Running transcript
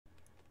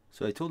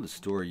So I told this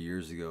story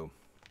years ago.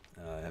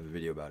 I have a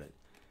video about it.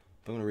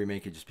 But I'm going to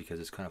remake it just because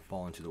it's kind of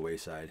fallen to the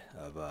wayside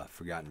of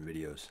forgotten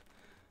videos.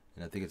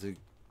 And I think it's an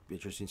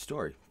interesting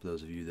story for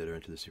those of you that are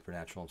into the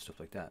supernatural and stuff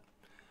like that.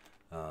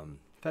 I've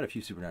had a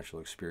few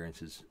supernatural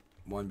experiences.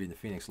 One being the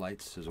Phoenix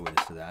Lights, as a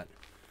witness to that.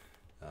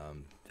 It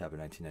happened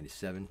in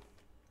 1997.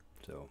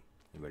 So,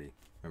 anybody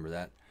remember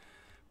that?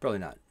 Probably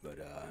not. But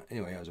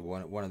anyway, I was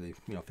one of the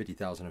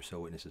 50,000 or so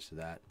witnesses to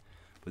that.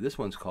 But this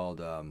one's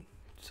called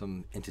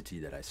some entity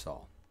that I saw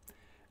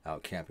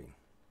out camping.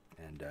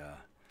 And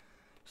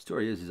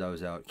story is I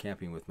was out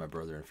camping with my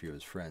brother and a few of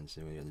his friends,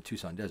 and we were in the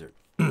Tucson desert,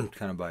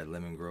 kind of by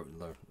Lemon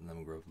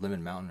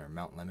Mountain or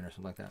Mount Lemon or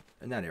something like that,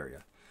 in that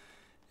area.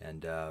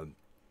 And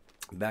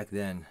back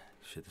then,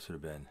 shit, this would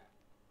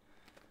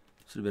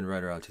have been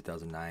right around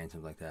 2009,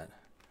 something like that.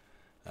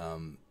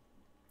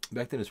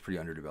 Back then it was pretty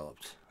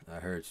underdeveloped. I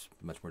heard it's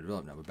much more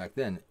developed now, but back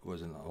then it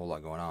wasn't a whole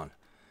lot going on.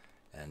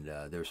 And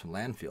there were some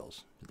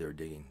landfills that they were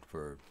digging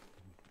for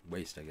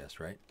waste, I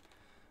guess, right?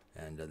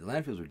 And the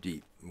landfills were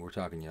deep. We're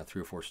talking,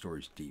 3 or 4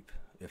 stories deep,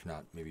 if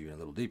not maybe even a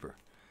little deeper.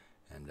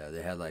 And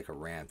they had like a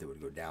ramp that would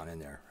go down in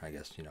there, I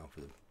guess, for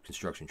the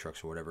construction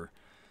trucks or whatever.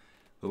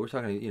 But we're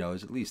talking, it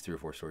was at least 3 or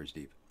 4 stories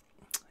deep.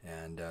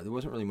 And there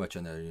wasn't really much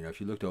in there. If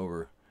you looked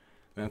over,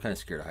 I'm kind of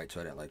scared of heights,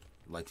 so I didn't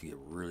like to get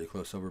really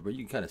close over. But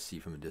you can kind of see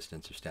from a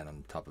distance or stand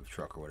on top of a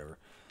truck or whatever.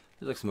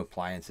 There's like some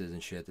appliances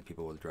and shit that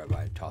people would drive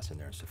by and toss in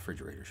there, and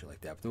refrigerators, shit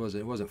like that. But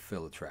it wasn't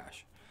filled with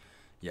trash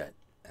yet.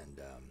 And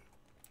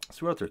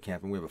so we're out there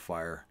camping. We have a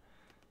fire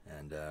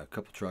and a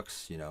couple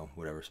trucks,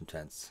 whatever, some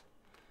tents.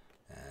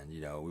 And,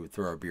 we would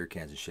throw our beer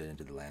cans and shit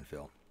into the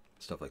landfill,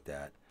 stuff like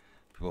that.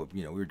 People,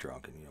 we were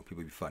drunk, and, people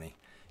would be funny,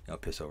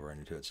 piss over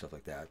into it, stuff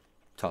like that.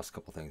 Toss a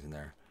couple things in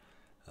there.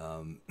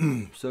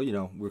 So,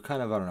 we're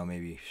kind of, I don't know,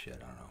 maybe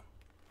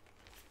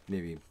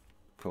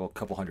a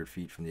couple 100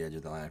 feet from the edge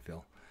of the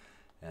landfill.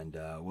 And,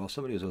 well,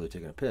 somebody was over there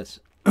taking a piss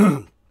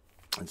and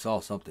saw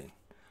something,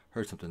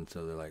 heard something,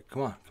 so they're like,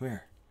 come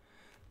here.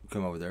 We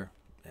come over there,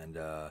 and,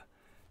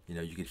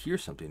 you could hear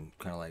something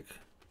kind of like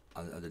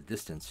at the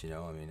distance,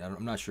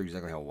 I'm not sure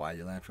exactly how wide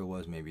the landfill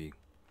was, maybe,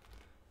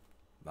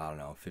 I don't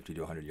know, 50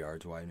 to 100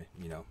 yards wide,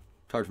 It's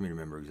hard for me to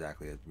remember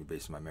exactly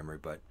based on my memory,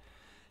 but,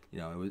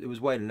 it was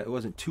wide, and it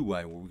wasn't too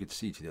wide where we could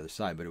see to the other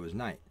side, but it was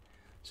night,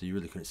 so you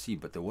really couldn't see,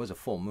 but there was a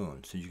full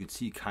moon, so you could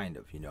see kind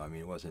of,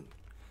 it wasn't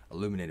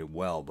illuminated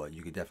well, but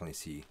you could definitely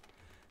see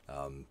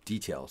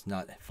details,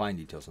 not fine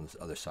details on this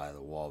other side of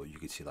the wall, but you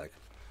could see like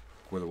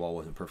where the wall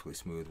wasn't perfectly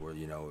smooth, where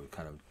it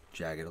kind of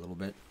jagged a little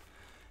bit.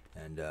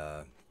 And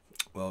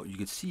well, you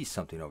could see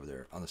something over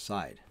there on the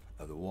side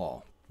of the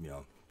wall,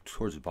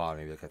 towards the bottom,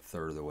 maybe like a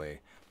third of the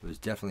way. It was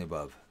definitely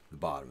above the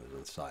bottom of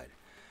the side.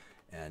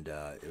 And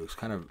it was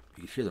kind of,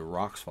 you could hear the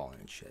rocks falling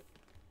and shit.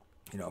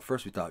 At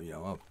first we thought,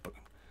 oh,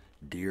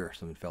 deer or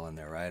something fell in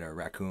there, right? Or a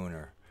raccoon,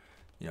 or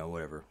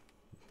whatever,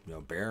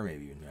 bear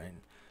maybe even, right?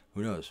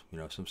 Who knows?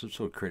 Some sort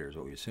of critter is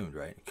what we assumed,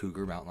 right?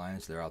 Cougar, mountain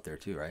lions, they're out there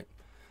too, right?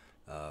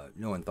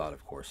 No one thought,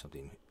 of course,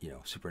 something,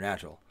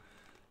 supernatural.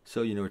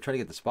 So, we're trying to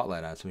get the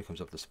spotlight on. Somebody comes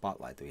up with the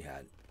spotlight that we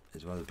had.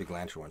 It's one of the big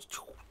lantern ones.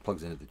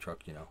 Plugs into the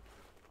truck,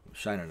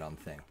 shining it on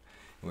the thing.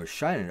 And we're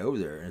shining it over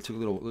there, and it took a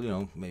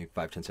little, maybe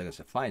 5-10 seconds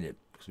to find it,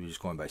 because we were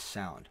just going by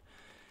sound.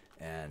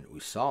 And we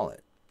saw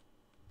it.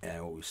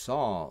 And what we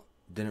saw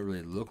didn't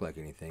really look like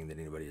anything that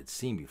anybody had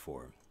seen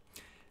before.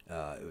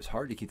 It was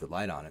hard to keep the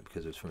light on it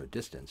because it was from a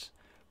distance,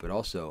 but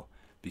also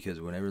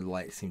because whenever the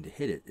light seemed to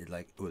hit it, it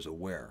was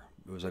aware.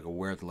 It was like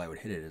aware that the light would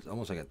hit it. It's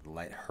almost like the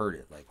light heard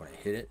it. Like when it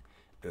hit it,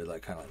 it would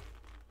like kind of like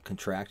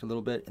contract a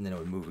little bit, and then it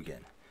would move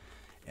again.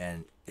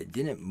 And it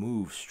didn't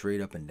move straight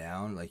up and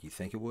down like you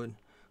think it would,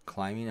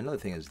 climbing. Another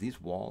thing is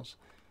these walls,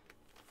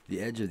 the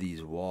edge of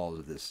these walls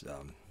of this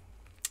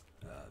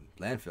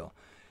landfill,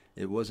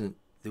 it was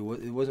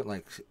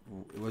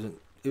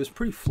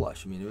pretty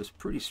flush. It was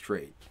pretty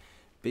straight.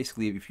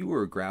 Basically, if you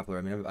were a grappler,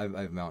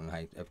 I've mountain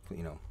hiked,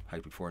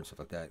 hiked before and stuff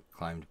like that,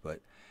 climbed,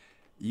 but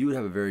you would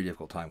have a very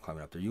difficult time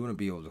climbing up there. You wouldn't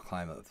be able to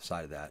climb up the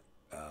side of that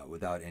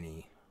without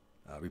any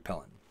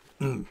repellent,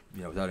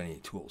 without any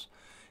tools,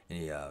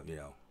 any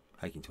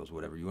hiking tools,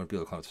 whatever. You wouldn't be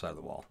able to climb up the side of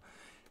the wall.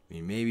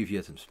 Maybe if you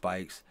had some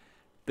spikes.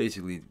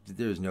 Basically,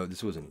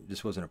 this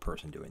wasn't a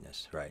person doing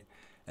this, right?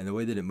 And the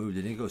way that it moved,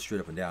 it didn't go straight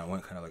up and down. It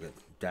went kind of like a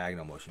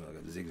diagonal motion,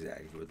 like a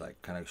zigzag. It would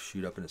like kind of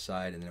shoot up in the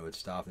side, and then it would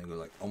stop, and then go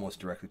like almost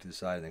directly to the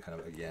side, and then kind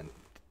of again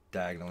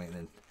diagonally, and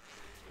then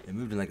it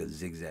moved in like a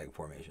zigzag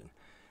formation.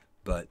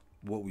 But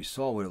what we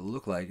saw, what it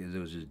looked like, is it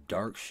was this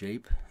dark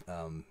shape.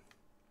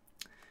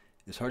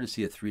 It's hard to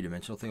see a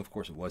three-dimensional thing. Of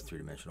course, it was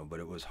three-dimensional, but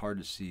it was hard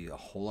to see a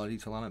whole lot of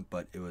detail on it.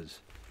 But it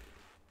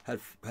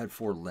had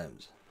 4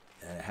 limbs,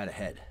 and it had a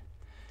head,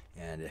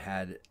 and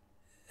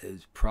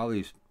it's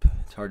probably,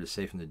 it's hard to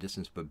say from the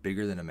distance, but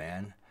bigger than a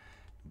man.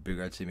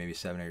 Bigger, I'd say maybe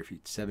 7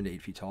 to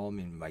 8 feet tall.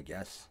 My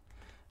guess.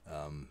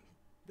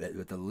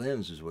 But the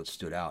limbs is what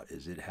stood out.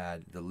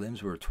 The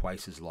limbs were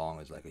twice as long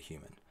as like a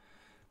human.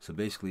 So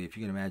basically, if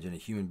you can imagine a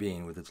human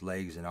being with its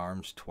legs and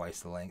arms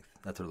twice the length,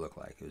 that's what it looked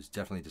like. It was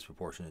definitely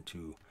disproportionate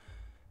to,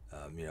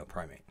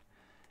 primate.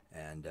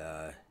 And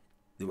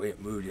the way it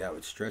moved, yeah, it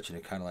would stretch, and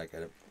it kind of like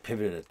at a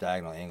pivot at a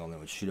diagonal angle, and then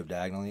it would shoot up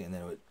diagonally, and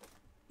then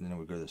it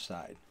would go to the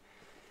side.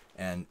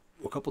 And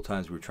a couple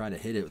times we were trying to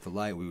hit it with the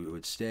light, it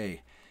would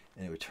stay,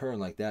 and it would turn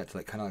like that to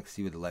like kind of like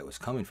see where the light was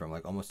coming from,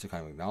 like almost to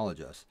kind of acknowledge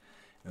us.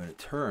 And when it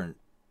turned,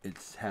 it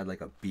had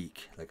like a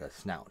beak, like a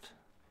snout,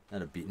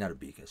 not a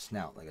beak, a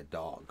snout, like a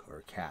dog or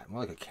a cat,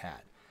 more like a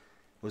cat.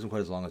 It wasn't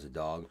quite as long as a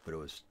dog, but it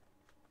was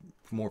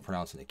more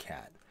pronounced than a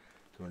cat.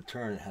 So when it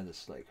turned, it had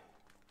this like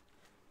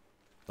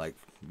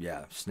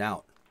yeah,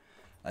 snout.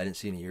 I didn't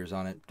see any ears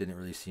on it. Didn't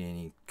really see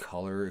any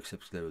color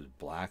except that it was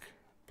black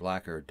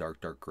or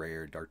dark gray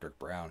or dark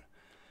brown.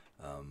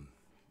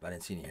 I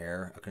didn't see any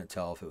hair. I couldn't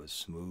tell if it was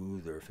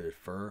smooth or if it was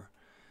fur.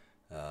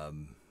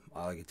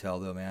 All I could tell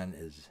though, man,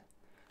 is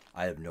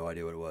I have no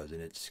idea what it was,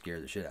 and it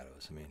scared the shit out of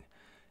us. I mean,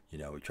 you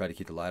know, we tried to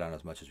keep the light on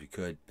as much as we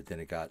could, but then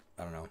it got,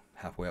 I don't know,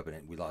 halfway up,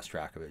 and we lost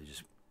track of it. It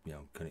just, you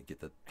know, couldn't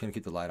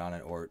keep the light on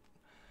it, or it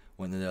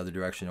went in the other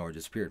direction, or it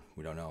disappeared.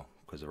 We don't know,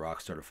 because the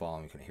rocks started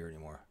falling. We couldn't hear it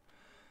anymore.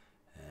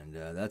 And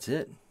that's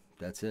it.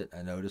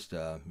 I noticed,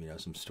 you know,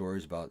 some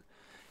stories about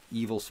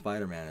evil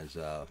Spider-Man is,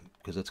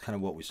 because that's kind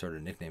of what we started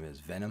to nickname it as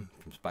Venom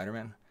from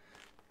Spider-Man,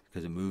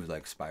 because it moved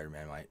like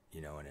Spider-Man might,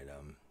 you know, and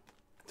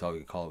that's all we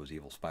could call it was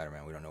evil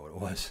Spider-Man. We don't know what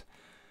it was.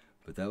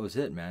 But that was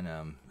it, man.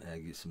 I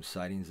get some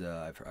sightings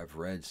I've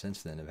read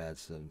since then. I've had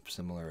some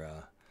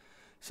similar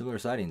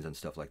sightings and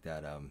stuff like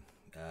that.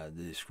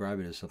 They describe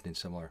it as something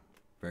similar,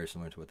 very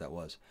similar to what that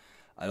was.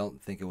 I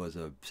don't think it was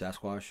a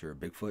Sasquatch or a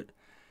Bigfoot.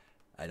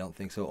 I don't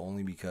think so,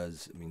 only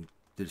because, I mean,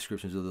 the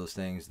descriptions of those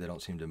things, they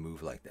don't seem to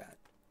move like that.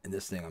 And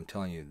this thing, I'm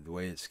telling you, the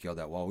way it scaled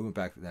that wall, we went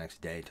back the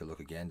next day to look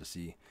again to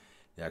see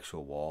the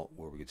actual wall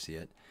where we could see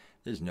it.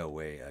 There's no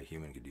way a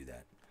human could do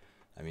that.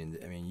 I mean,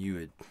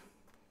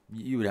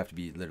 you would have to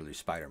be literally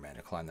Spider-Man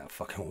to climb that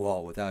fucking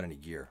wall without any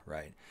gear,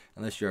 right?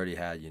 Unless you already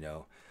had, you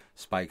know,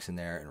 spikes in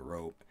there and a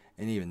rope,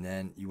 and even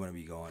then, you want to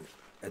be going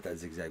at that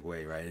zigzag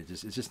way, right?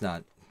 It's just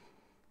not.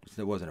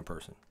 It wasn't a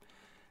person,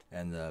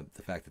 and the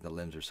fact that the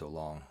limbs are so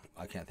long,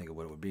 I can't think of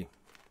what it would be.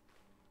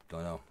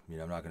 Don't know. You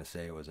know, I'm not gonna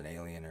say it was an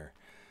alien or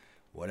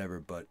whatever,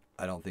 but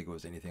I don't think it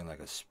was anything like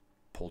a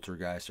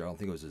poltergeist, or I don't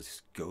think it was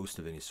a ghost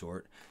of any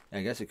sort. And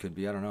I guess it could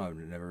be. I don't know. I've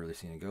never really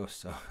seen a ghost,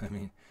 so I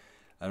mean,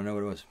 I don't know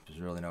what it was. There's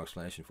really no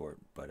explanation for it.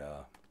 But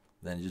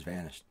then it just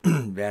vanished.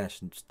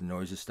 Vanished. The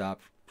noise just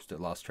stopped. Just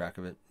lost track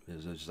of it. It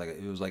was just like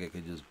it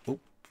could just boop,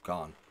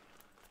 gone.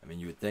 I mean,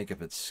 you would think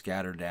if it's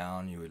scattered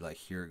down, you would like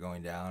hear it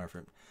going down, or if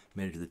it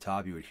made it to the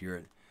top, you would hear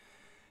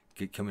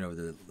it coming over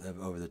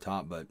the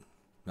top. But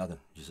nothing.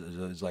 It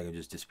was like it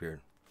just disappeared.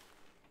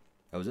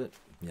 That was it.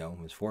 You know,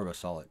 it was 4 of us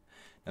saw it.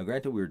 Now,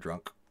 granted, we were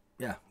drunk.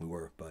 Yeah, we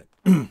were. But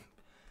you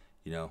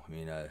know, I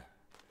mean, the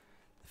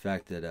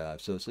fact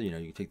that so you know,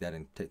 you can take that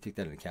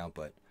into account,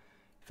 but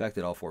the fact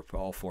that all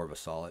four of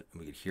us saw it and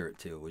we could hear it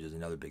too, which is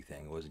another big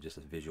thing. It wasn't just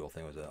a visual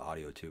thing; it was an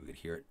audio too. We could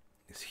hear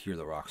it, hear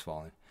the rocks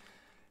falling.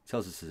 It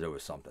tells us that there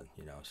was something,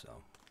 you know. So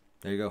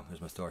there you go.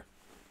 There's my story.